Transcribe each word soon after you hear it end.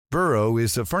Burrow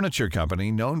is a furniture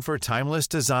company known for timeless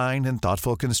design and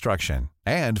thoughtful construction,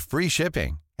 and free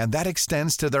shipping, and that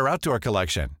extends to their outdoor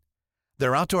collection.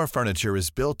 Their outdoor furniture is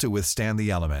built to withstand the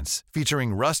elements,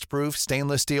 featuring rust-proof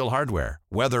stainless steel hardware,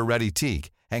 weather-ready teak,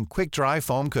 and quick-dry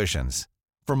foam cushions.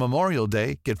 For Memorial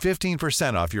Day, get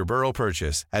 15% off your Burrow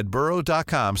purchase at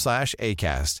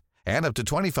burrow.com/ACAST and up to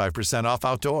 25% off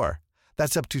outdoor.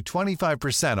 That's up to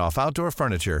 25% off outdoor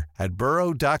furniture at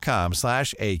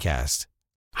burrow.com/ACAST.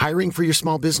 Hiring for your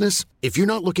small business? If you're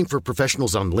not looking for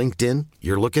professionals on LinkedIn,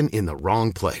 you're looking in the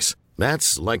wrong place.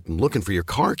 That's like looking for your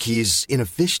car keys in a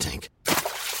fish tank.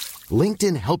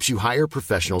 LinkedIn helps you hire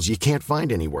professionals you can't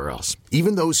find anywhere else,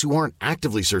 even those who aren't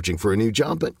actively searching for a new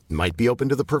job but might be open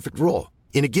to the perfect role.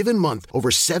 In a given month, over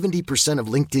 70% of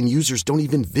LinkedIn users don't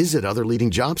even visit other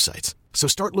leading job sites. So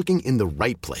start looking in the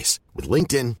right place. With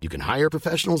LinkedIn, you can hire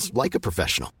professionals like a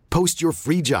professional. Post your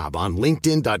free job on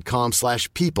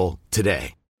linkedin.com/people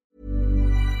today.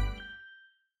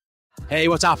 Hey,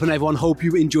 what's happening, everyone? Hope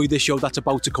you enjoyed this show that's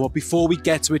about to come up. Before we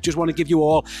get to it, just want to give you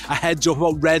all a heads up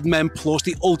about Red Men Plus,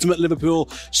 the ultimate Liverpool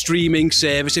streaming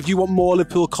service. If you want more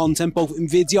Liverpool content, both in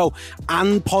video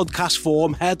and podcast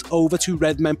form, head over to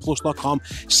redmenplus.com,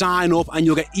 sign up, and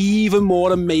you'll get even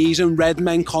more amazing Red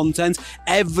Men content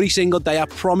every single day. I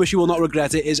promise you will not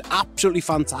regret it. It is absolutely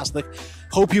fantastic.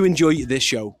 Hope you enjoy this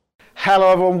show.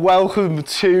 Hello everyone, welcome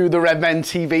to the Red Men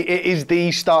TV. It is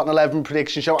the Starting 11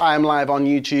 prediction show. I am live on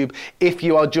YouTube. If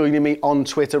you are joining me on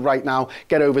Twitter right now,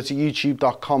 get over to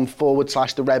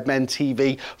youtube.com/the Red Men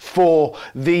TV for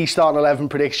the Starting 11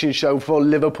 prediction show for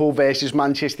Liverpool versus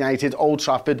Manchester United, Old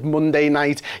Trafford, Monday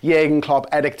night. Jurgen Klopp,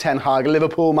 Erik ten Hag,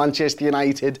 Liverpool, Manchester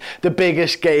United, the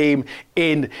biggest game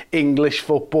in English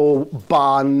football,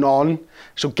 bar none.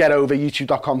 So get over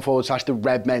youtube.com/the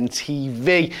Red Men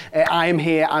TV. I am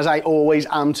here, as I always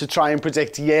am, to try and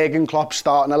predict Jurgen Klopp's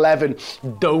starting 11.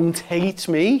 Don't hate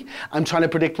me. I'm trying to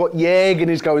predict what Jurgen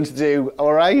is going to do.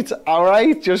 All right?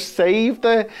 Just save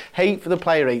the hate for the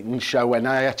player rating show when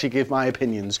I actually give my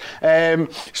opinions.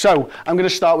 So I'm going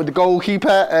to start with the goalkeeper.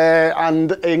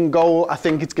 And in goal, I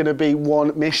think it's going to be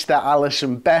one Mr.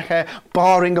 Alisson Becker,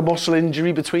 barring a muscle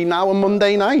injury between now and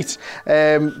Monday night.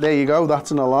 There you go.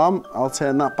 That's an alarm. I'll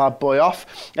turn that bad boy off.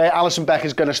 Alisson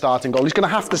Becker's going to start in goal. He's going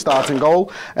to have to start in goal.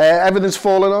 Everything's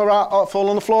falling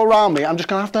on the floor around me. I'm just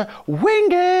going to have to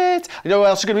wing it. You know who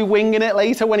else is going to be winging it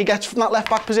later when he gets from that left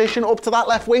back position up to that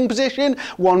left wing position?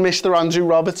 One Mr. Andrew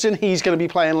Robertson. He's going to be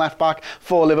playing left back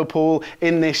for Liverpool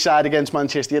in this side against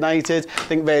Manchester United. I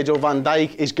think Virgil van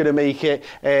Dijk is going to make it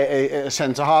a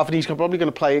centre half, and he's probably going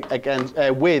to play against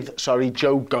with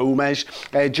Joe Gomez.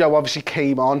 Joe obviously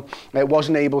came on,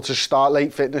 wasn't able to start,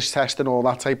 late fitness test and all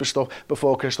that type of stuff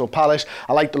before Crystal Palace.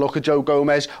 I like the look of Joe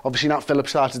Gomez. Obviously Nat Phillips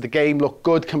started the game, looked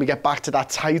good. Can we get back to that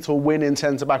title winning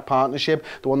centre-back partnership,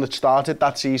 the one that started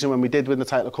that season when we did win the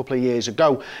title a couple of years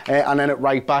ago? And then at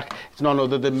right back, it's none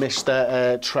other than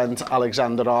Mr. Trent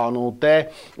Alexander-Arnold there.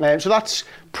 So that's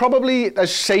probably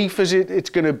as safe as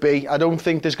it's going to be. I don't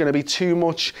think there's going to be too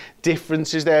much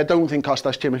differences there. I don't think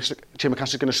Kostas Tsimikas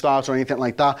is going to start or anything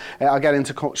like that. I'll get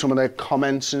into some of the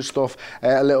comments and stuff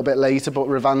a little bit later, but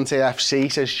Revante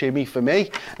FC says shimmy for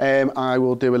me. I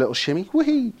will do a little shimmy.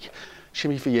 Whee!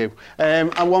 Shimmy for you.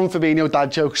 And one Fabinho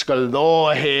dad jokes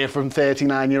galore here from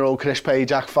 39-year-old Chris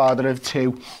Pajak, father of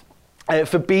two.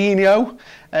 Fabinho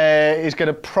is going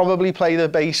to probably play the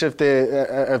base of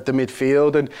the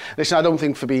midfield, and listen, I don't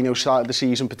think Fabinho started the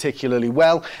season particularly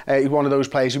well. He's one of those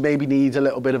players who maybe needs a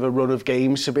little bit of a run of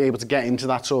games to be able to get into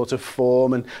that sort of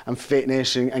form and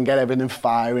fitness and get everything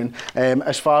firing.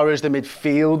 As far as the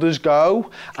midfielders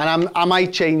go, and I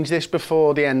might change this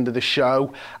before the end of the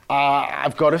show,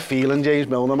 I've got a feeling James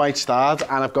Milner might start,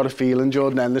 and I've got a feeling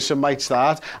Jordan Henderson might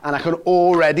start, and I can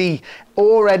already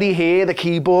hear the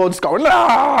keyboards going,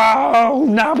 no,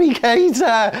 Naby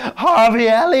Keita, Harvey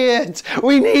Elliott,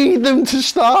 we need them to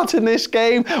start in this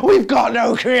game. We've got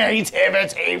no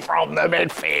creativity from the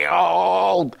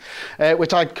midfield,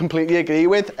 which I completely agree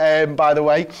with, by the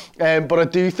way. But I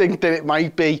do think that it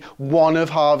might be one of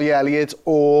Harvey Elliott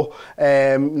or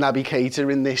Naby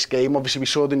Keita in this game. Obviously, we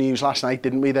saw the news last night,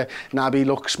 didn't we, that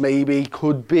Naby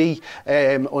could be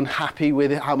unhappy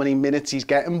with how many minutes he's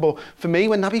getting. But for me,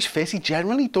 when Naby's fit, he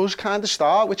generally does kind of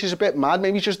start, which is a bit mad.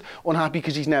 Maybe he's just unhappy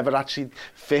because he's never actually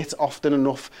fit often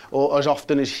enough or as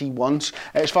often as he wants.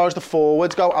 As far as the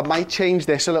forwards go, I might change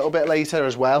this a little bit later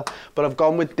as well, but I've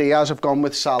gone with Diaz, I've gone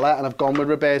with Salah, and I've gone with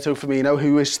Roberto Firmino,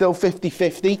 who is still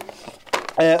 50-50.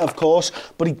 Of course,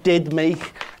 but he did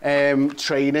make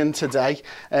training today,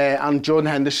 and Jordan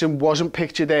Henderson wasn't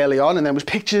pictured early on, and then was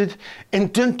pictured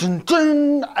in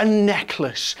a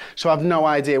necklace. So I've no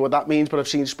idea what that means, but I've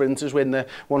seen sprinters win the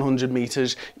 100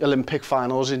 metres Olympic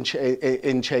finals in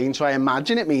chain, so I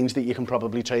imagine it means that you can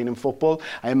probably train in football.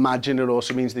 I imagine it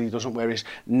also means that he doesn't wear his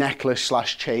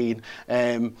necklace/chain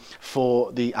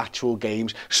for the actual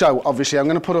games. So obviously I'm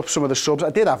going to put up some of the subs. I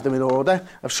did have them in order,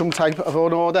 of some type of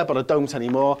order, but I don't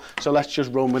anymore. So let's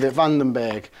just run with it.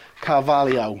 Vandenberg,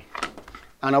 Carvalho,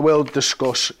 and I will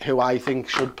discuss who I think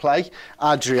should play.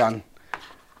 Adrian,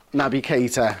 Naby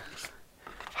Keita,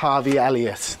 Harvey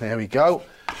Elliott, there we go.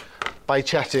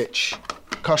 Bajcetic,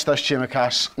 Kostas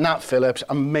Tsimikas, Nat Phillips,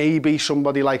 and maybe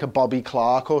somebody like a Bobby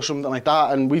Clark or something like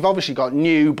that. And we've obviously got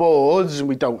new boards, and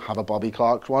we don't have a Bobby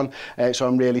Clark one, so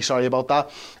I'm really sorry about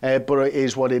that. But it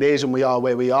is what it is, and we are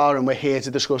where we are, and we're here to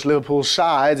discuss Liverpool's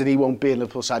side, and he won't be in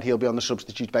Liverpool's side. He'll be on the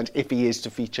substitute bench if he is to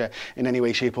feature in any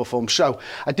way, shape or form. So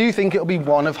I do think it'll be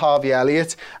one of Harvey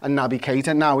Elliott and Naby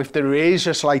Keita. Now, if there is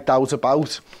a slight doubt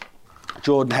about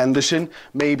Jordan Henderson,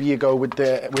 maybe you go with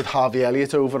Harvey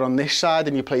Elliott over on this side,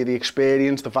 and you play the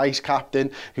experienced, the vice captain,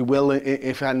 who will,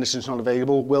 if Henderson's not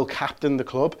available, will captain the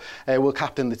club, will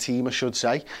captain the team, I should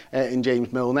say, in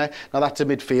James Milner. Now that's a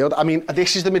midfield. I mean,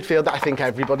 this is the midfield that I think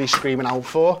everybody's screaming out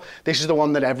for. This is the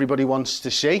one that everybody wants to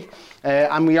see,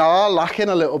 and we are lacking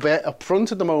a little bit up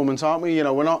front at the moment, aren't we? You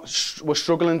know, we're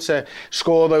struggling to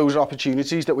score those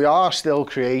opportunities that we are still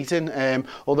creating,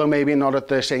 although maybe not at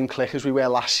the same click as we were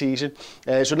last season.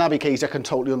 So Naby Keita, I can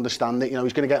totally understand it. You know,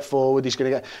 he's going to get forward, he's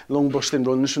going to get long busting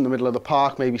runs from the middle of the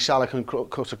park. Maybe Salah can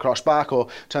cut across back, or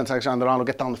Trent Alexander-Arnold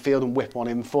get down the field and whip one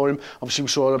in for him. Obviously, we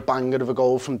saw a banger of a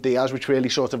goal from Diaz, which really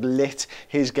sort of lit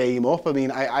his game up. I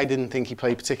mean, I didn't think he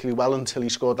played particularly well until he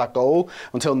scored that goal,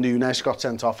 until Nunes got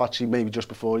sent off, actually, maybe just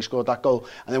before he scored that goal.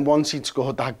 And then once he'd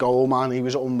scored that goal, man, he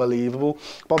was unbelievable.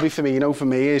 Bobby Firmino, for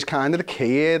me, is kind of the key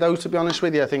here, though, to be honest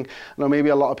with you. I think, you know, maybe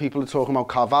a lot of people are talking about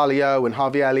Carvalho and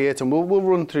Harvey Elliott, and we'll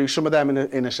run through some of them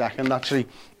in a second, actually.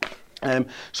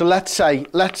 So let's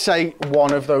say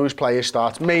one of those players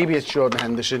starts. Maybe it's Jordan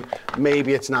Henderson,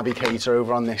 maybe it's Naby Keita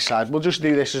over on this side. We'll just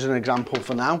do this as an example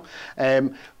for now.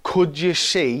 Could you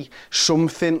see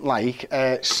something like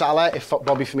Salah, if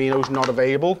Bobby Firmino's not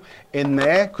available, in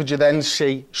there? Could you then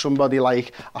see somebody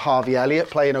like a Harvey Elliott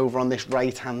playing over on this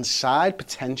right-hand side,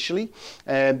 potentially?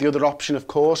 The other option, of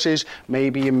course, is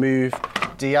maybe you move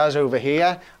Diaz over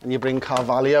here and you bring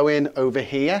Carvalho in over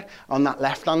here on that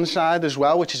left-hand side as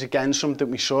well, which is, again,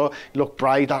 something we saw. He looked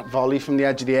bright, that volley from the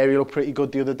edge of the area looked pretty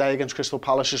good the other day against Crystal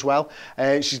Palace as well.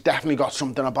 She's definitely got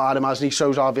something about him, hasn't he?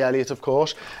 So's Harvey Elliott, of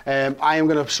course. I am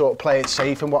going to sort of play it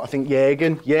safe in what I think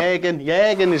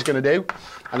Jürgen is going to do.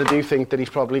 And I do think that he's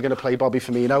probably going to play Bobby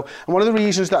Firmino. And one of the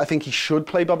reasons that I think he should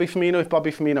play Bobby Firmino, if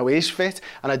Bobby Firmino is fit,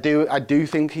 and I do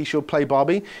think he should play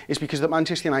Bobby, is because that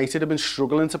Manchester United have been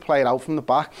struggling to play it out from the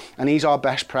back, and he's our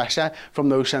best presser from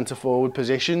those centre-forward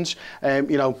positions.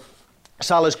 You know,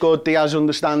 Salah's good, Diaz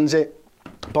understands it.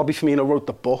 Bobby Firmino wrote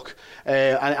the book,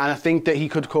 and I think that he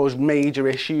could cause major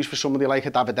issues for somebody like a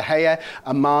David De Gea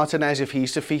and Martinez if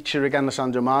he's to feature again.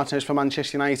 Lisandro Martinez for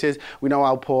Manchester United. We know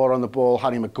how poor on the ball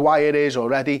Harry Maguire is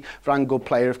already. Very good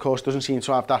player, of course, doesn't seem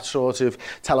to have that sort of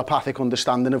telepathic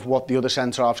understanding of what the other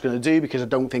centre-half's going to do, because I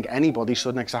don't think anybody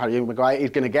stood next to Harry Maguire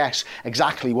is going to guess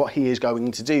exactly what he is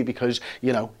going to do, because,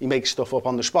 you know, he makes stuff up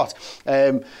on the spot.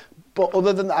 But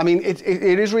other than that, I mean, it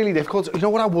is really difficult. You know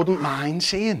what I wouldn't mind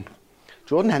seeing?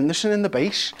 Jordan Henderson in the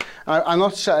base. I'm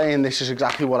not saying this is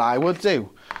exactly what I would do,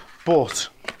 but,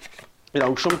 you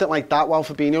know, something like that, while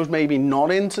Fabinho's maybe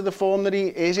not into the form that he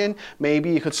is in, maybe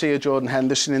you could see a Jordan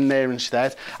Henderson in there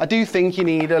instead. I do think you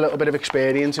need a little bit of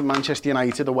experience in Manchester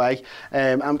United away,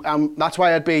 and that's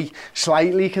why I'd be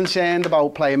slightly concerned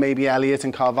about playing maybe Elliott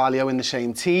and Carvalho in the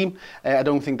same team. I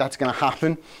don't think that's going to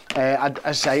happen.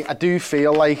 I do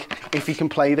feel like if he can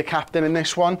play the captain in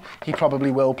this one, he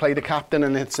probably will play the captain,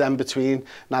 and it's then between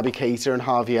Naby Keita and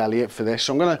Harvey Elliott for this.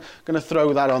 So I'm gonna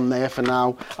throw that on there for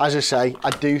now. As I say, I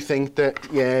do think that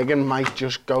Jürgen might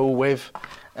just go with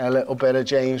a little bit of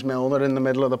James Milner in the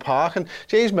middle of the park. And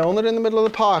James Milner in the middle of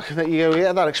the park, that you go,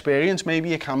 yeah, that experience, maybe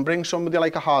you can bring somebody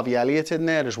like a Harvey Elliott in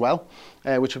there as well,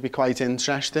 which would be quite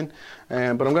interesting. But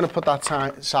I'm going to put that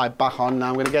side back on now.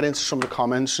 I'm going to get into some of the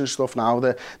comments and stuff now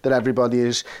that everybody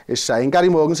is saying. Gary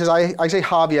Morgan says, I say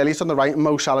Harvey Elliott on the right and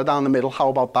Mo Salah down the middle. How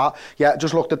about that? Yeah,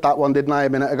 just looked at that one, didn't I, a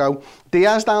minute ago.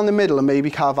 Diaz down the middle and maybe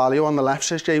Carvalho on the left,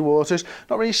 says Jay Waters.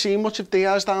 Not really seen much of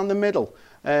Diaz down the middle.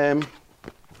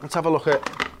 Let's have a look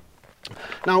at...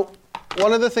 Now,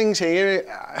 one of the things here,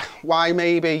 why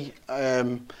maybe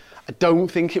I I don't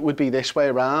think it would be this way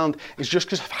around. It's just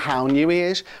because of how new he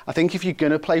is. I think if you're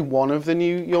going to play one of the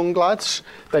new young lads,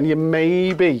 then you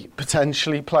may be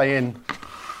potentially playing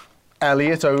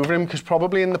Elliott over him, because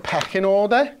probably in the pecking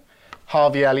order,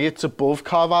 Harvey Elliott's above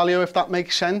Carvalho, if that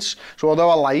makes sense. So although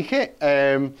I like it,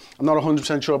 I'm not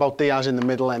 100% sure about Diaz in the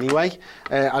middle anyway.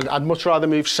 I'd much rather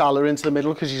move Salah into the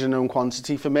middle because he's a known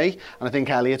quantity for me. And I think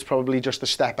Elliott's probably just a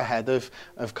step ahead of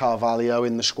Carvalho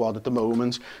in the squad at the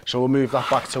moment. So we'll move that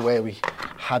back to where we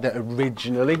had it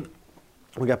originally.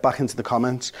 We'll get back into the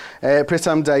comments.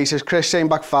 Pritam Day says, Chris, same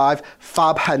back five,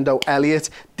 Fab, Hendo, Elliott,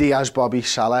 Diaz, Bobby,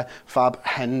 Salah, Fab,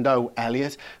 Hendo,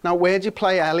 Elliott. Now, where do you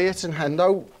play Elliott and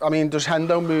Hendo? I mean, does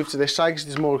Hendo move to this side because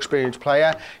he's a more experienced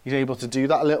player? He's able to do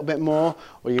that a little bit more?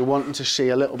 Or are you wanting to see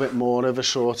a little bit more of a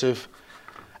sort of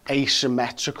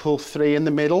asymmetrical three in the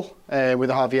middle,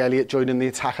 with Harvey Elliott joining the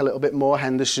attack a little bit more,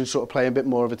 Henderson sort of playing a bit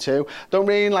more of a two? Don't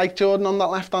really like Jordan on that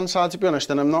left-hand side, to be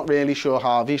honest, and I'm not really sure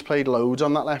Harvey's played loads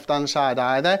on that left-hand side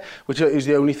either, which is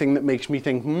the only thing that makes me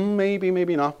think, maybe,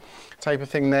 maybe not, type of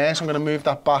thing there. So I'm going to move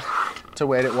that back to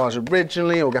where it was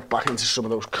originally. We'll get back into some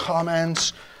of those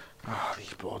comments. Oh,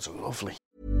 these boards are lovely.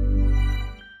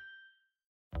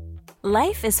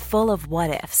 Life is full of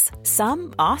what-ifs.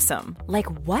 Some awesome, like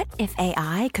what if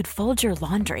AI could fold your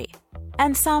laundry?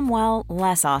 And some, well,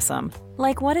 less awesome,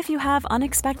 like what if you have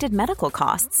unexpected medical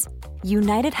costs?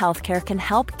 United Healthcare can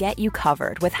help get you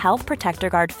covered with Health Protector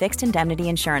Guard fixed indemnity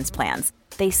insurance plans.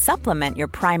 They supplement your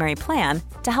primary plan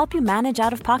to help you manage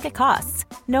out-of-pocket costs.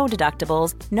 No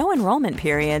deductibles, no enrollment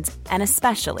periods, and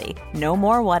especially no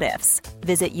more what-ifs.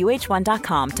 Visit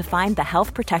uh1.com to find the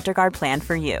Health Protector Guard plan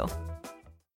for you.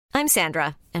 I'm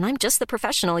Sandra, and I'm just the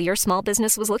professional your small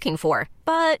business was looking for.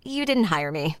 But you didn't hire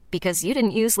me because you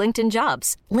didn't use LinkedIn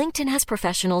Jobs. LinkedIn has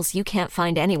professionals you can't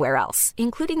find anywhere else,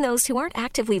 including those who aren't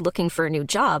actively looking for a new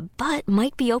job, but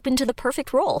might be open to the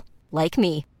perfect role, like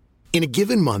me. In a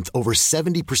given month, over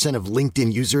 70% of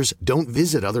LinkedIn users don't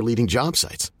visit other leading job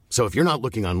sites. So if you're not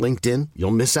looking on LinkedIn,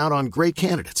 you'll miss out on great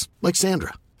candidates like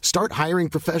Sandra. Start hiring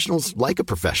professionals like a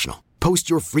professional. Post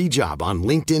your free job on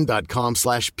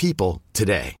linkedin.com/people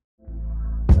today.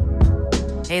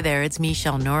 Hey there, it's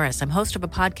Michelle Norris. I'm host of a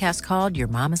podcast called Your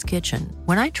Mama's Kitchen.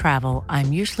 When I travel,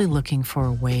 I'm usually looking for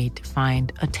a way to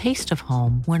find a taste of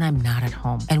home when I'm not at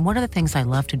home. And one of the things I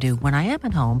love to do when I am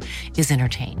at home is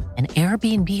entertain. And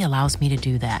Airbnb allows me to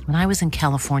do that. When I was in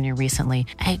California recently,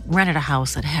 I rented a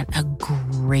house that had a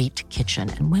great kitchen.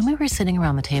 And when we were sitting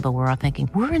around the table, we're all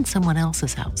thinking, we're in someone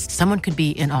else's house. Someone could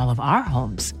be in all of our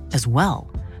homes as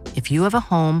well. If you have a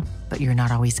home, but you're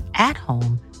not always at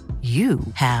home, you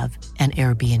have an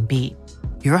Airbnb.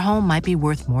 Your home might be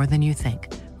worth more than you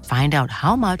think. Find out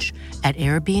how much at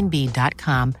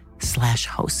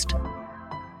airbnb.com/host.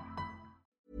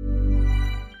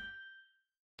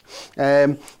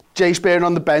 Jay Spearing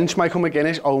on the bench, Michael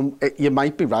McGuinness. You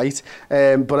might be right,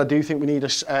 but I do think we need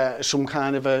some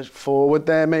kind of a forward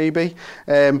there, maybe.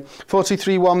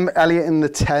 4-2-3-1, Elliott in the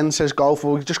 10, says Golf.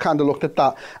 Well, we just kind of looked at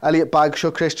that. Elliott,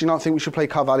 Bagshaw, Chris, do you not think we should play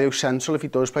Carvalho central if he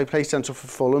does play central for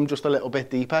Fulham, just a little bit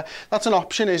deeper? That's an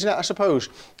option, isn't it, I suppose?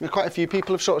 Quite a few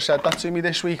people have sort of said that to me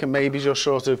this week, and maybe just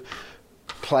sort of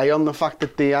play on the fact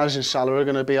that Diaz and Salah are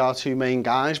going to be our two main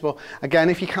guys. But again,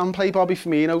 if you can play Bobby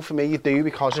Firmino, for me you do,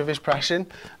 because of his pressing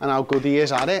and how good he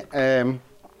is at it.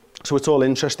 So it's all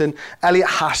interesting. Elliott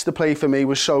has to play for me,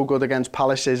 was so good against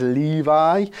Palace, says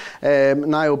Levi.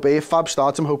 Niall B, if Fab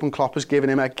starts, I'm hoping Klopp has given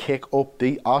him a kick up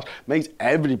the arse. Mate,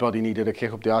 everybody needed a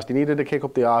kick up the arse. They needed a kick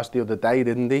up the arse the other day,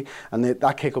 didn't they? And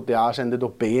that kick up the arse ended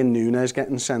up being Núñez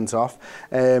getting sent off.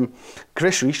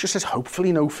 Chris Rees just says,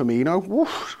 hopefully no Firmino.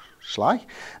 Woof. Sly.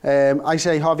 I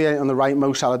say Harvey on the right,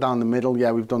 Mo Salah down the middle.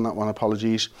 Yeah, we've done that one,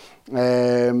 apologies.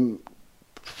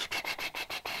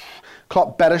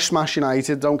 Klopp better smash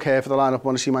United. Don't care for the lineup.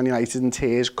 Want to see Man United in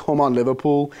tears. Come on,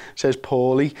 Liverpool, says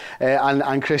Paulie.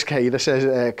 And Chris Cader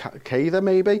says, Cader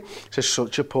maybe, says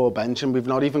such a poor bench. And we've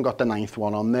not even got the 9th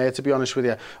one on there, to be honest with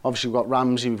you. Obviously, we've got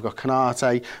Ramsey, we've got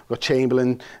Konate, we've got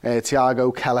Chamberlain,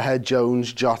 Thiago, Kelleher,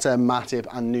 Jones, Jota, Matip,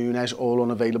 and Núñez all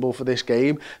unavailable for this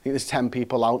game. I think there's 10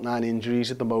 people out, 9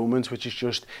 injuries at the moment, which is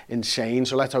just insane.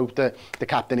 So let's hope that the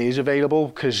captain is available,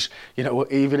 because, you know,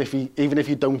 even if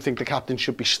you don't think the captain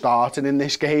should be starting in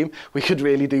this game, we could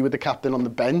really do with the captain on the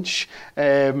bench.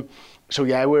 So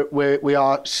yeah, we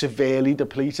are severely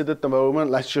depleted at the moment.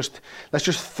 Let's just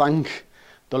thank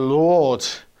the Lord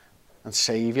and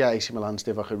Saviour AC Milan's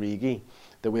Divock Origi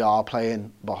that we are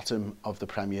playing bottom of the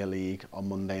Premier League on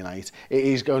Monday night. It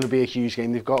is going to be a huge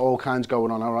game. They've got all kinds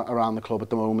going on around the club at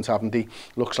the moment, haven't they?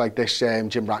 Looks like this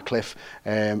Jim Ratcliffe,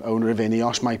 owner of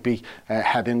Ineos, might be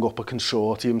heading up a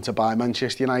consortium to buy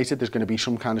Manchester United. There's going to be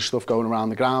some kind of stuff going around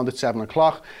the ground at 7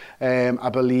 o'clock. I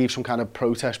believe some kind of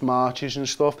protest marches and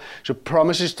stuff. So it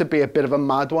promises to be a bit of a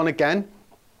mad one again.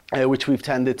 Which we've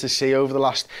tended to see over the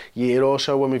last year or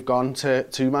so when we've gone to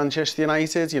Manchester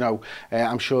United. You know,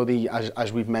 I'm sure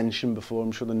as we've mentioned before,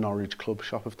 I'm sure the Norwich Club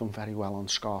Shop have done very well on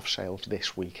scarf sales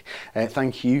this week.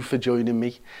 Thank you for joining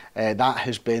me. That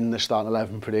has been the Starting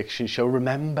 11 prediction show.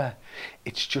 Remember,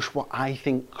 it's just what I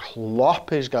think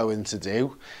Klopp is going to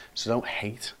do. So don't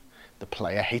hate the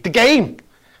player, hate the game.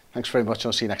 Thanks very much.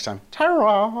 I'll see you next time.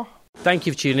 Ta-ra! Thank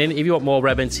you for tuning in. If you want more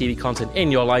Redmen TV content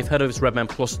in your life, head over to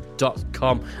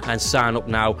redmenplus.com and sign up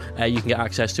now. You can get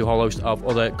access to a whole host of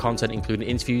other content, including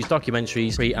interviews,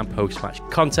 documentaries, pre- and post-match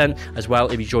content. As well,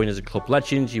 if you join as a club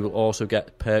legend, you will also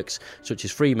get perks such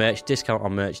as free merch, discount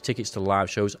on merch, tickets to live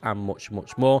shows, and much,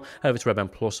 much more. Head over to Redmen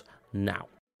Plus now.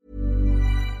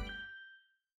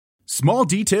 Small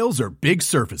details are big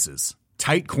surfaces.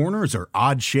 Tight corners are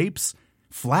odd shapes.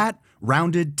 Flat,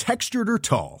 rounded, textured, or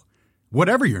tall.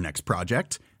 Whatever your next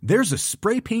project, there's a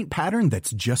spray paint pattern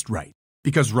that's just right.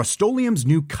 Because Rust-Oleum's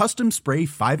new Custom Spray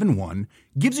 5-in-1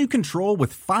 gives you control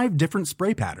with 5 different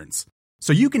spray patterns.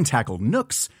 So you can tackle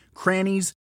nooks,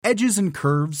 crannies, edges, and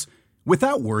curves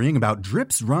without worrying about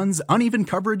drips, runs, uneven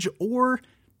coverage, or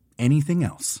anything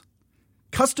else.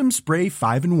 Custom Spray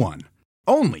 5-in-1.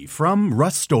 Only from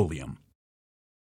Rust-Oleum.